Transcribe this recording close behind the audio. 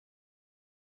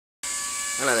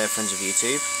Hello there, friends of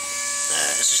YouTube.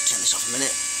 Let's just turn this off a minute.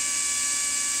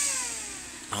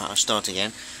 I'll start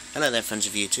again. Hello there, friends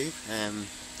of YouTube.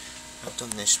 I've done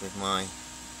this with my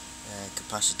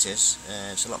capacitors.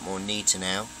 It's a lot more neater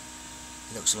now.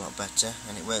 It looks a lot better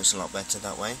and it works a lot better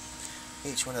that way.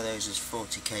 Each one of those is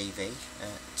 40 kV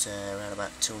at around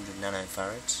about 200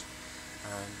 nanofarads,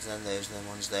 and then those other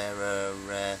ones there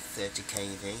are 30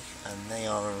 kV, and they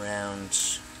are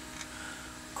around,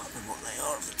 I can't remember what they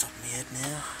are off the top of my head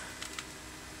now.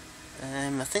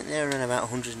 I think they're around about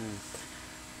 100 and,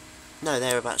 no,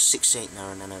 they're about 68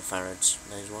 nanofarads,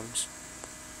 those ones.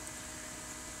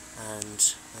 And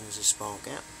then there's a spark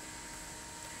gap.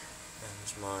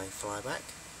 There's my Flyback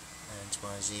and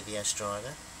my ZVS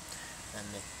driver and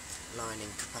the lining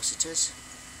capacitors,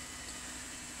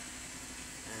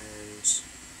 and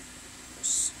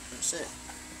that's it.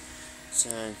 So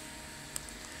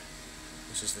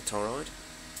this is the toroid.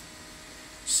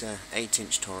 It's an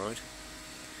 8-inch toroid.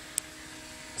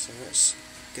 So let's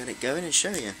get it going and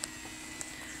show you.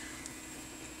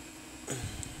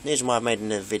 The reason why I've made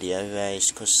another video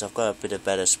is because I've got a bit of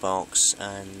better sparks,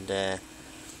 and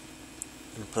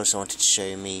plus I wanted to show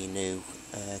you my new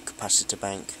capacitor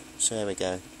bank. So there we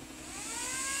go.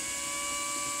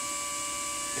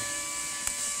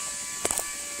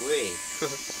 Whee!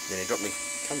 Nearly dropped my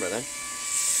camera then.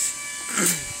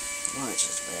 Right, so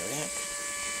it's variac.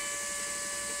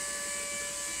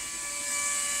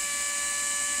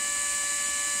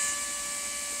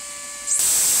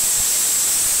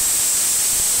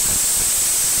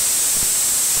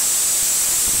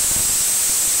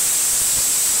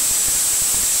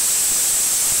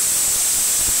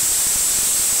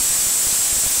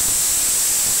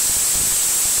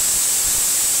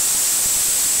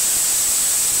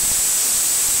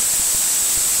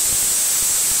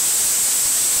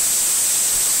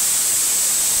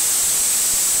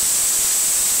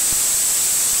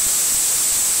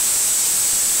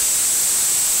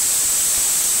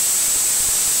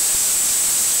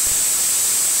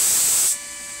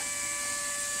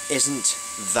 Isn't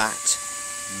that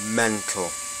mental?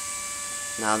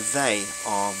 Now they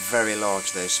are very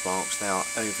large, those sparks. They are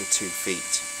over 2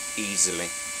 feet easily.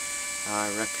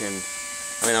 I reckon,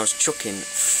 I mean, I was chucking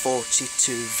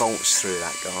 42 volts through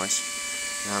that, guys.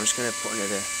 Now I'm just going to put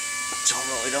another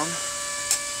toroid on.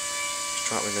 Let's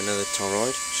try it with another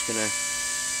toroid. Just going to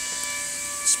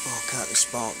spark out the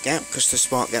spark gap, because the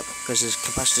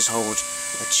capacitors hold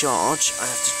a charge. I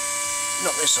have to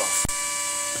knock this off.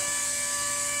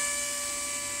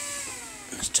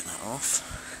 Let's turn that off.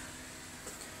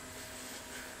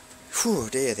 Whew,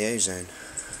 dear, the ozone.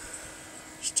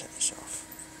 Let's turn this off.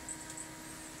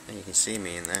 And you can see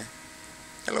me in there.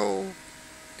 Hello.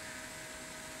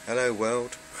 Hello,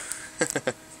 world.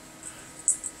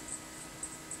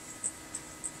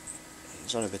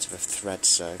 It's on a bit of a thread,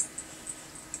 so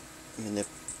I mean the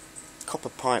copper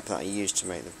pipe that I used to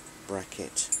make the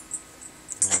bracket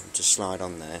to slide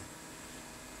on there.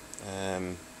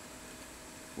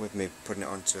 With me putting it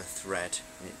onto a thread,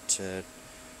 it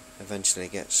eventually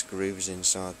gets grooves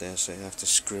inside there, so you have to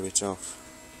screw it off.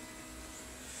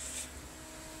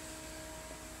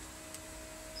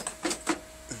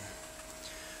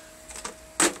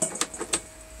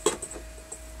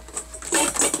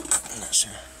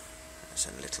 That's a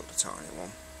little tiny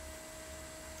one.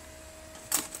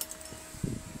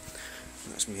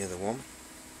 That's my other one.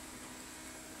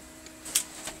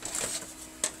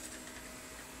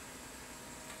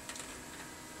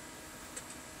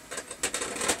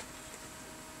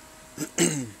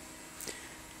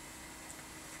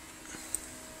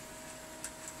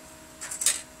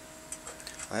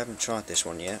 I haven't tried this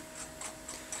one yet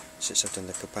since I've done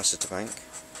the capacitor bank.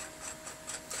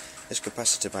 This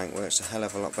capacitor bank works a hell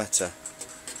of a lot better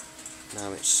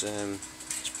now it's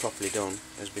properly done.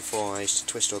 As before, I used to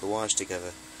twist all the wires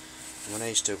together, and when I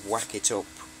used to whack it up,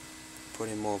 put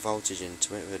in more voltage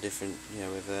into it with a different,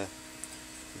 with the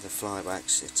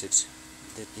flybacks,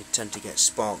 you tend to get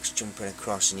sparks jumping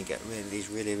across, and you get these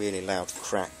really loud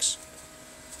cracks.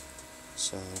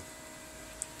 So I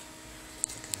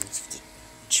think I'm going to have to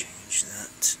change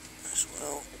that as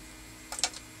well.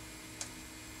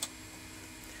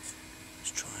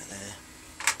 Let's try it there.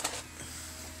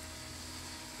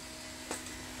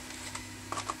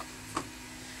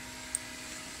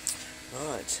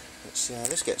 Right, let's see how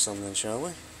this gets on then, shall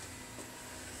we?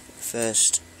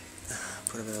 First,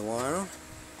 put a bit of wire on.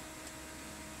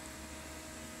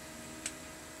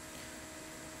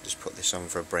 Just put this on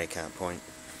for a breakout point.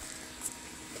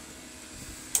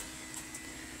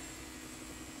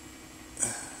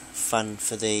 Fan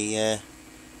for the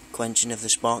quenching of the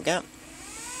spark gap.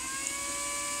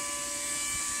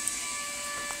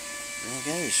 There it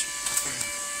goes.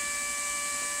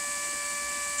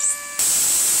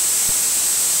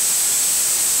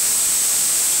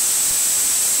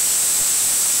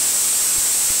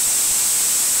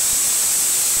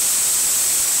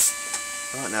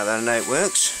 Right, now that I know it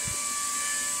works.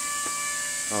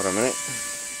 Hold on a minute.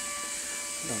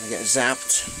 Don't want to get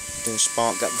zapped. Do a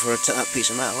spark gap before I take that piece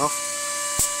of metal off.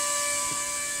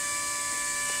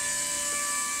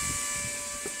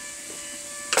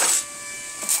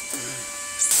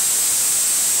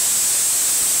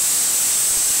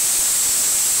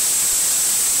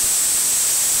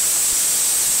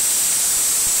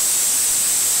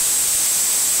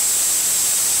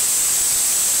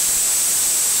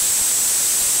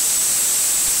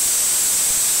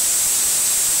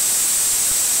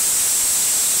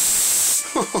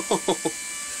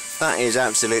 That is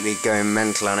absolutely going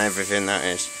mental on everything, that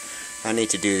is. I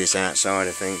need to do this outside,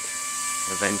 I think,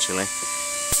 eventually.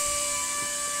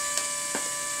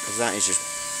 Because that is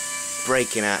just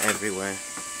breaking out everywhere.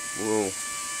 Whoa,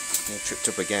 I tripped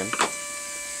up again.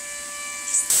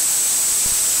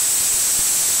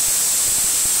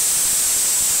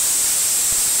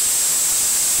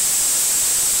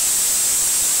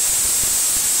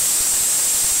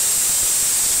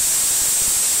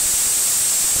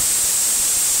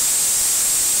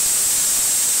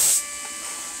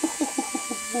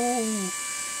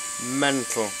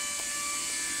 Mental.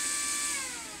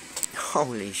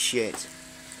 Holy shit.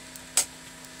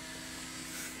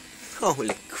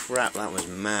 Holy crap, that was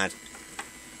mad.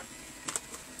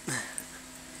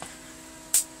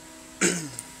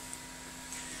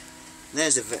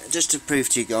 There's just to prove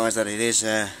to you guys that it is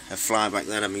a flyback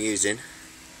that I'm using.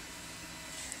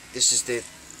 This is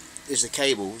the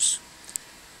cables.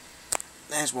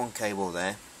 There's one cable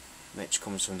there, which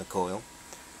comes from the coil.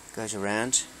 Goes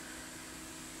around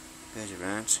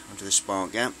onto the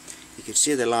spark gap. You can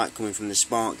see the light coming from the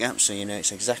spark gap, so you know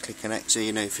it's exactly connected, so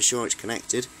you know for sure it's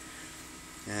connected.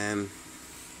 From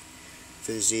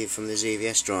the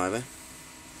ZVS driver.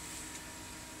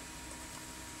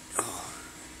 Oh,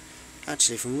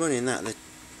 actually, from running that, the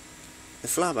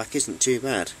flyback isn't too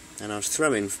bad, and I was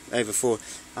throwing over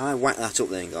I whacked that up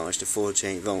then, guys, to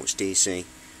 48 volts DC.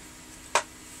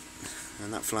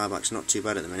 And that flyback's not too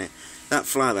bad at the minute. That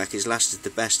flyback has lasted the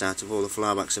best out of all the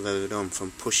flybacks I've ever done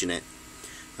from pushing it.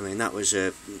 I mean, that was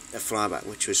a flyback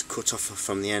which was cut off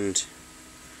from the end,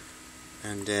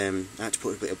 and I had to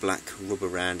put a bit of black rubber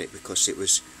around it because it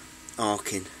was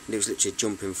arcing. It was literally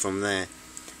jumping from there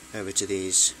over to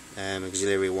these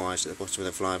auxiliary wires at the bottom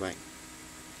of the flyback.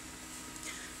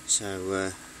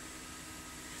 So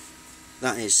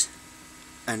that is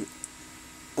an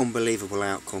unbelievable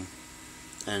outcome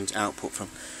and output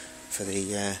for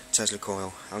the Tesla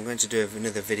coil. I'm going to do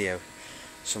another video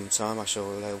sometime. I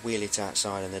shall wheel it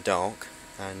outside in the dark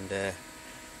and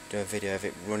do a video of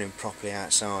it running properly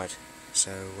outside,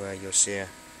 so you'll see a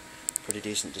pretty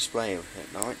decent display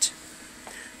at night.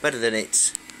 Better than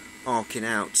it arcing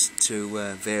out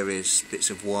to various bits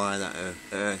of wire that are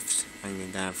earthed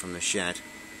hanging down from the shed.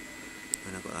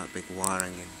 And I've got that big wire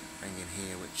hanging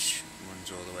here, which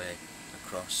runs all the way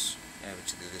across over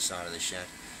to the other side of the shed.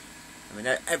 I mean,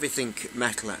 everything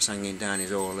metal that's hanging down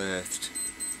is all earthed.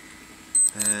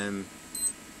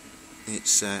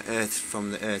 It's earth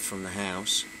from the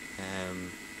house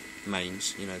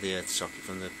mains, you know, the earth socket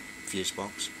from the fuse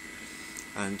box,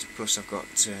 and plus I've got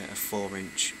a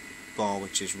 4-inch bar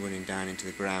which is running down into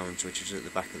the ground, which is at the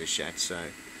back of the shed. So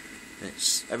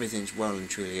everything's well and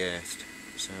truly earthed.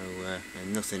 So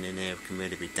and nothing in here can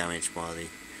really be damaged by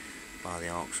the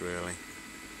arcs, really.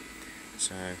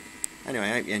 So anyway,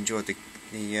 I hope you enjoyed the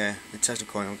Tesla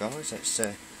coil, guys. That's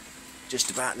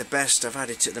just about the best I've had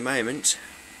it at the moment.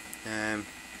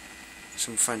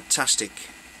 Some fantastic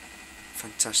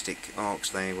arcs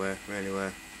they really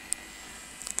were.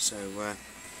 So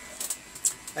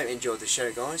hope you enjoyed the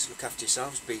show, guys. Look after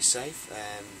yourselves, be safe.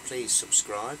 Please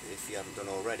subscribe if you haven't done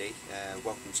already.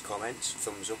 Welcome to comments,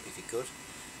 thumbs up if you could,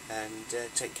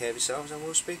 and take care of yourselves, and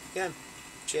we'll speak again.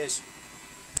 Cheers.